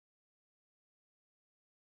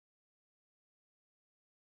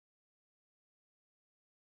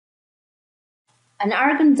An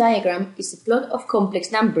Argand diagram is a plot of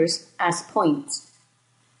complex numbers as points.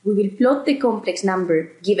 We will plot the complex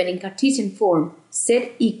number given in Cartesian form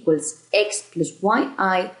z equals x plus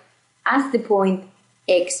yi as the point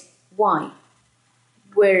x, y,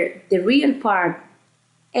 where the real part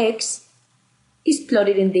x is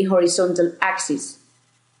plotted in the horizontal axis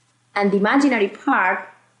and the imaginary part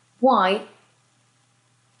y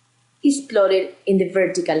is plotted in the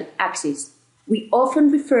vertical axis. We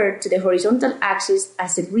often refer to the horizontal axis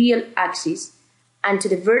as the real axis and to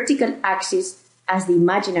the vertical axis as the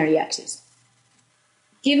imaginary axis.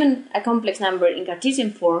 Given a complex number in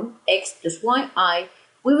Cartesian form, x plus yi,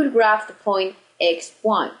 we will graph the point x,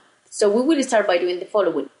 y. So we will start by doing the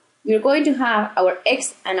following. We are going to have our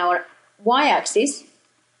x and our y-axis,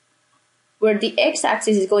 where the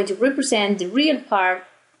x-axis is going to represent the real part,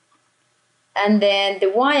 and then the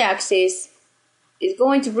y-axis is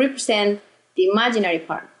going to represent the imaginary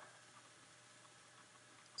part.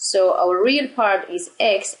 So our real part is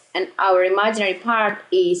x and our imaginary part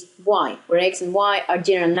is y, where x and y are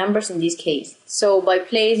general numbers in this case. So by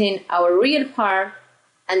placing our real part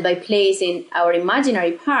and by placing our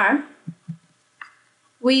imaginary part,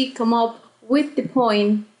 we come up with the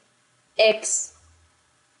point x,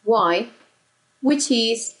 y, which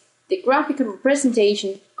is the graphical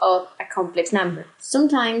representation of a complex number.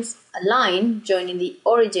 Sometimes a line joining the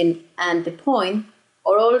origin and the point,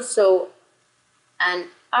 or also an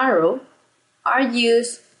arrow, are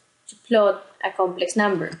used to plot a complex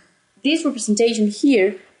number. This representation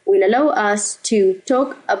here will allow us to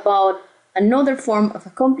talk about another form of a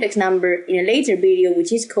complex number in a later video,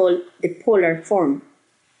 which is called the polar form.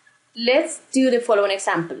 Let's do the following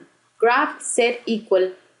example. Graph z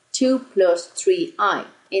equal 2 plus 3i.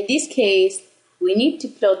 In this case, we need to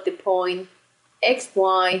plot the point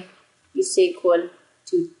xy is equal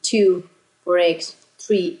to 2 for x,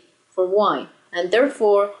 3 for y. And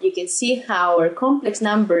therefore, you can see how our complex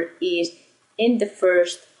number is in the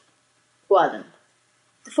first quadrant.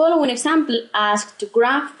 The following example asks to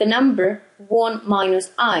graph the number 1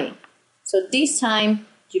 minus I. So this time,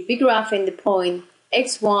 you'll be graphing the point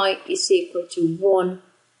xy is equal to 1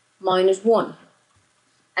 minus 1.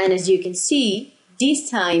 And as you can see,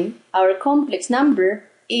 this time our complex number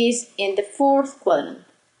is in the fourth quadrant.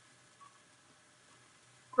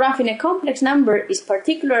 Graphing a complex number is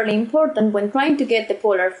particularly important when trying to get the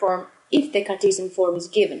polar form if the Cartesian form is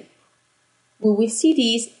given. We will see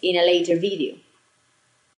this in a later video.